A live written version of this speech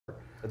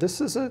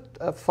This is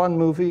a fun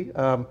movie,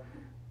 a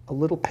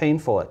little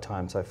painful at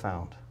times, I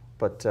found,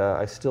 but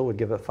I still would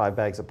give it 5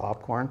 bags of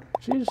popcorn.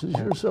 Jesus,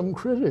 you're some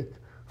critic.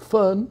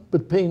 Fun,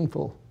 but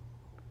painful.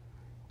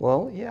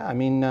 Well, yeah, I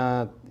mean,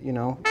 you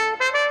know.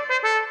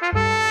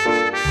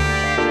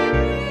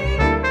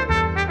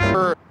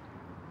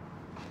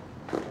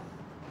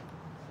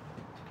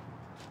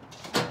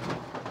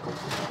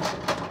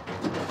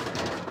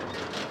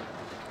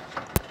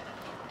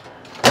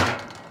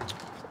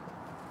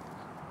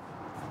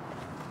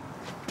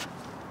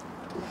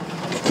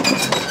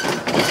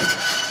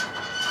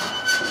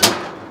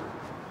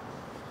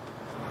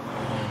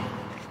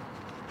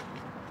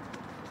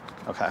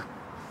 Okay.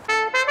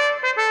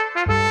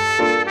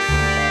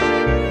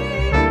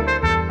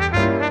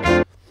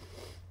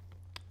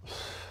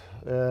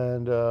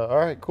 And all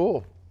right,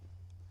 cool.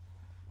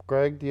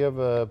 Greg, do you have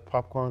a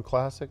popcorn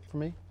classic for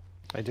me?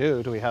 I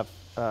do. Do we have,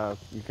 you're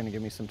going to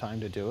give me some time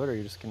to do it, or are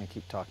you just going to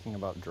keep talking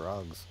about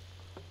drugs?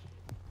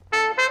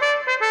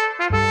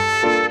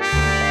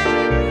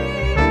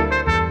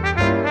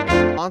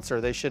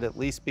 Sponsor, they should at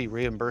least be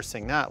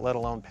reimbursing that, let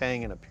alone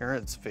paying an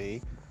appearance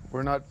fee.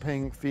 We're not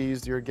paying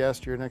fees. You're a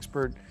guest. You're an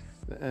expert.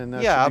 And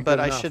that Yeah, should be but good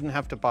I enough. shouldn't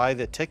have to buy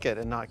the ticket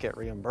and not get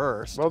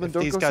reimbursed. Well, then If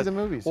don't these go see guys, the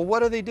movies. Well,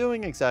 what are they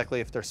doing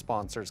exactly if they're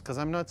sponsors? Because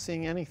I'm not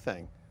seeing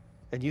anything.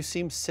 And you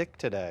seem sick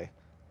today.